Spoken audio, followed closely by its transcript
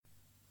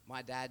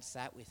my dad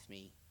sat with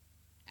me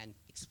and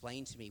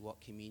explained to me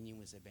what communion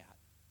was about,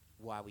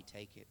 why we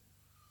take it.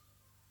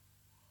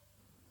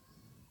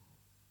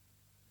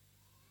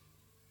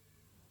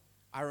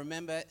 I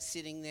remember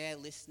sitting there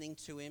listening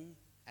to him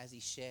as he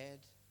shared.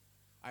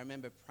 I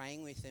remember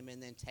praying with him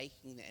and then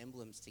taking the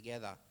emblems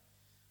together.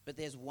 But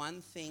there's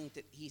one thing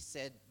that he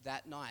said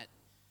that night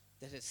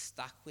that has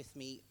stuck with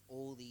me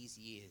all these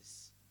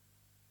years.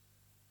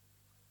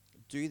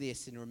 Do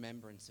this in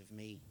remembrance of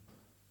me.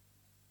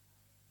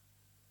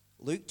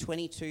 Luke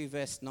 22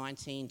 verse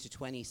 19 to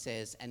 20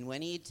 says, "And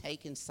when he had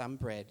taken some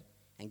bread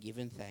and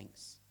given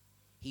thanks,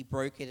 he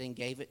broke it and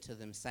gave it to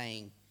them,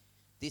 saying,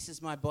 'This is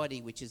my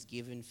body which is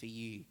given for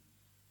you.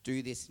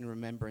 Do this in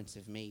remembrance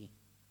of me.'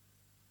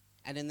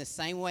 And in the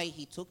same way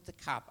he took the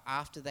cup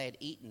after they had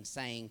eaten,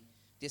 saying,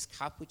 'This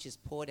cup which is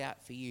poured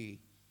out for you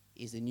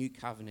is a new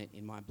covenant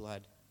in my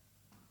blood.'"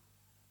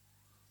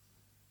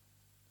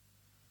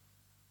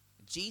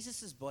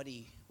 Jesus'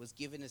 body was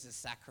given as a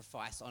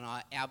sacrifice on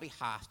our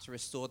behalf to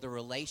restore the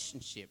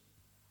relationship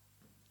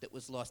that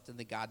was lost in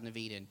the Garden of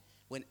Eden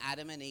when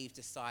Adam and Eve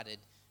decided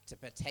to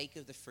partake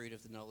of the fruit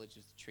of the knowledge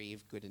of the tree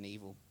of good and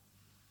evil.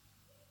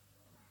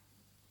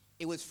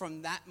 It was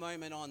from that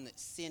moment on that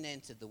sin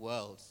entered the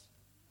world,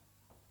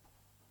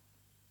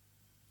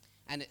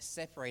 and it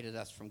separated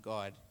us from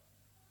God.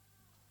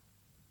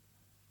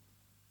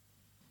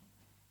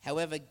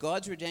 However,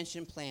 God's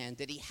redemption plan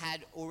that he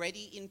had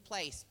already in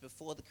place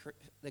before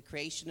the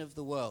creation of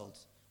the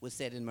world was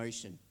set in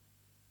motion.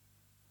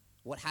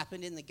 What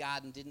happened in the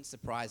garden didn't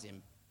surprise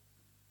him.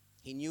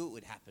 He knew it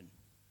would happen.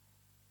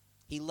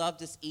 He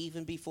loved us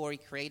even before he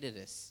created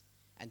us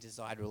and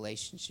desired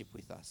relationship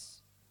with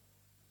us.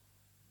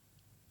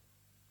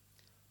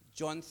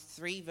 John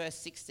 3 verse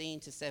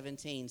 16 to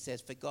 17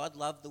 says, "For God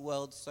loved the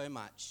world so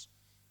much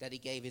that he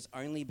gave his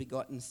only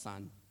begotten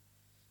Son,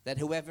 that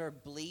whoever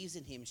believes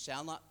in him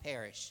shall not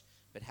perish,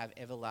 but have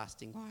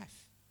everlasting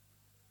life.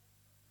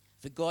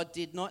 For God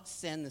did not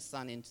send the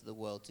Son into the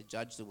world to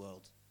judge the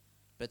world,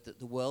 but that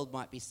the world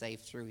might be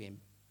saved through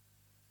him."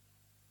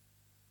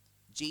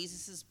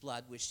 Jesus'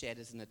 blood was shed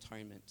as an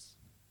atonement,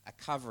 a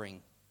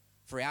covering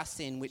for our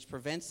sin, which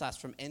prevents us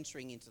from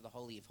entering into the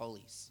Holy of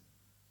Holies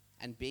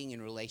and being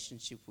in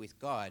relationship with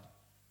God,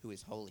 who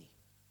is holy.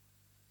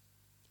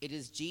 It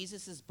is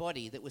Jesus'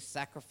 body that was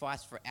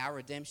sacrificed for our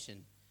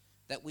redemption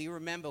that we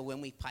remember when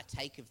we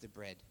partake of the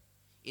bread.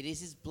 It is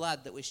his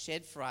blood that was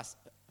shed for us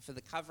for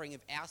the covering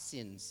of our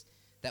sins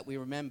that we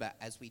remember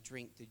as we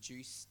drink the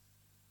juice.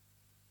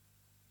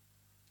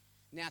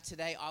 Now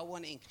today, I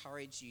want to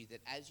encourage you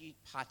that as you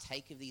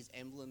partake of these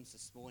emblems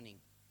this morning,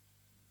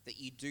 that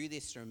you do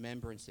this in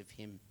remembrance of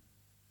him.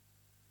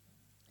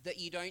 That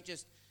you don't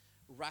just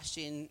rush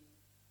in,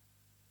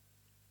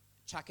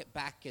 chuck it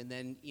back, and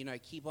then,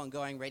 keep on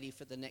going ready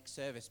for the next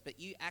service. But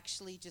you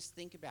actually just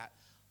think about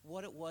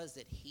what it was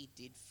that he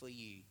did for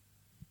you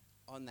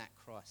on that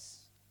cross.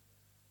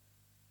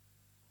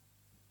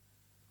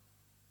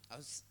 I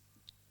was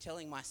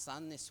telling my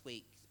son this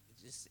week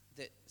just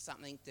that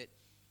something that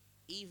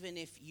even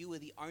if you were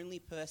the only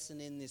person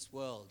in this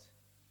world,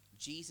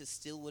 Jesus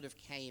still would have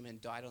came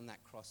and died on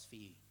that cross for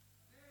you.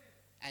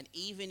 And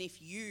even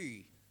if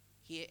you,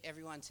 here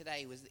everyone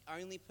today, was the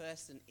only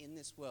person in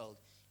this world,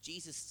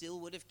 Jesus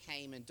still would have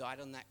came and died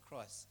on that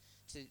cross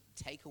to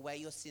take away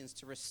your sins,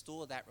 to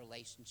restore that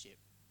relationship.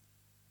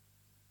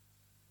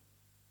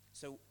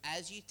 So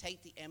as you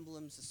take the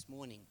emblems this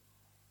morning,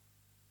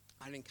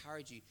 I'd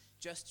encourage you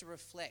just to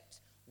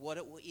reflect what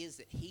it is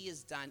that he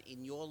has done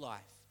in your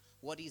life,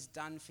 what he's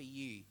done for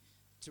you,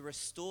 to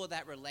restore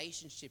that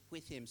relationship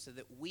with him so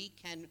that we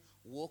can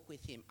walk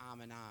with him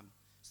arm in arm,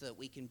 so that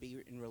we can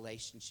be in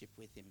relationship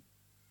with him.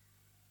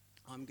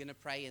 I'm going to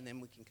pray and then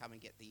we can come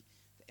and get the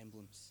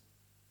emblems.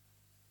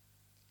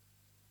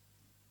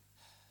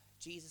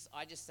 Jesus,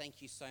 I just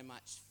thank you so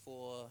much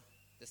for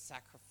the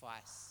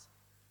sacrifice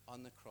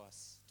on the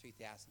cross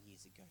 2,000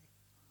 years ago.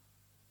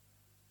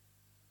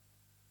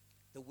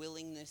 The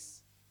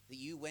willingness that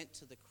you went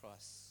to the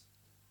cross,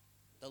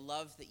 the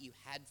love that you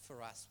had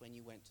for us when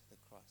you went to the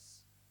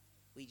cross.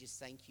 We just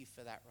thank you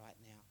for that right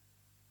now.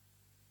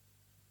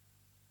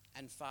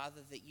 And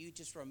Father, that you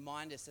just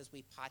remind us as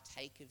we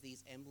partake of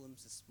these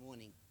emblems this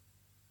morning,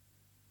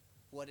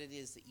 what it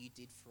is that you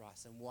did for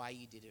us and why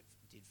you did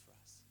for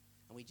us.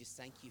 And we just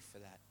thank you for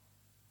that.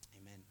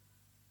 Amen.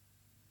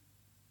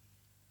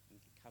 You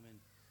can come and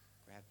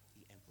grab